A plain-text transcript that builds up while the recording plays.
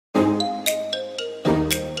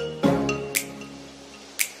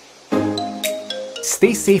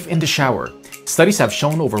stay safe in the shower. Studies have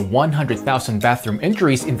shown over 100,000 bathroom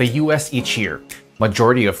injuries in the US each year,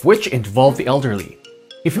 majority of which involve the elderly.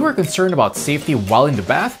 If you are concerned about safety while in the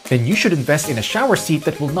bath, then you should invest in a shower seat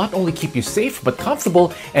that will not only keep you safe but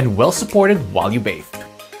comfortable and well supported while you bathe.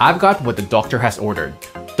 I've got what the doctor has ordered.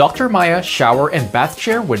 Dr. Maya shower and bath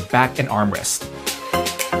chair with back and armrest.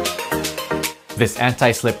 This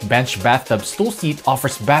anti-slip bench bathtub stool seat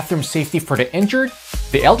offers bathroom safety for the injured,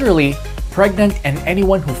 the elderly, pregnant, and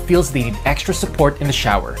anyone who feels they need extra support in the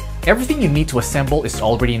shower. Everything you need to assemble is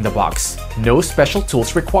already in the box. No special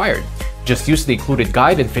tools required. Just use the included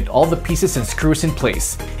guide and fit all the pieces and screws in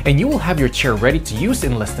place, and you will have your chair ready to use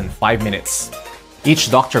in less than 5 minutes. Each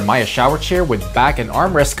Dr. Maya shower chair with back and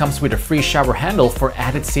armrest comes with a free shower handle for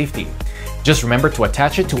added safety. Just remember to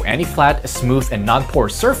attach it to any flat, smooth, and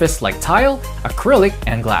non-porous surface like tile, acrylic,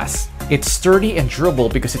 and glass. It's sturdy and durable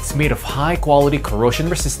because it's made of high-quality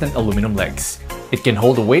corrosion-resistant aluminum legs. It can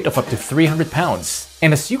hold a weight of up to 300 pounds.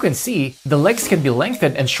 And as you can see, the legs can be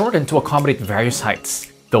lengthened and shortened to accommodate various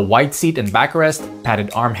heights. The wide seat and backrest,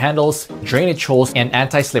 padded arm handles, drainage holes, and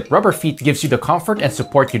anti-slip rubber feet gives you the comfort and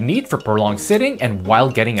support you need for prolonged sitting and while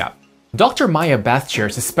getting up. Dr. Maya bath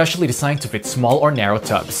chairs is specially designed to fit small or narrow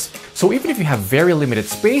tubs. So even if you have very limited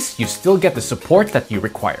space, you still get the support that you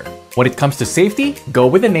require. When it comes to safety, go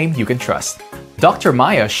with a name you can trust. Dr.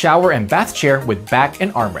 Maya shower and bath chair with back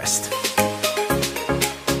and armrest.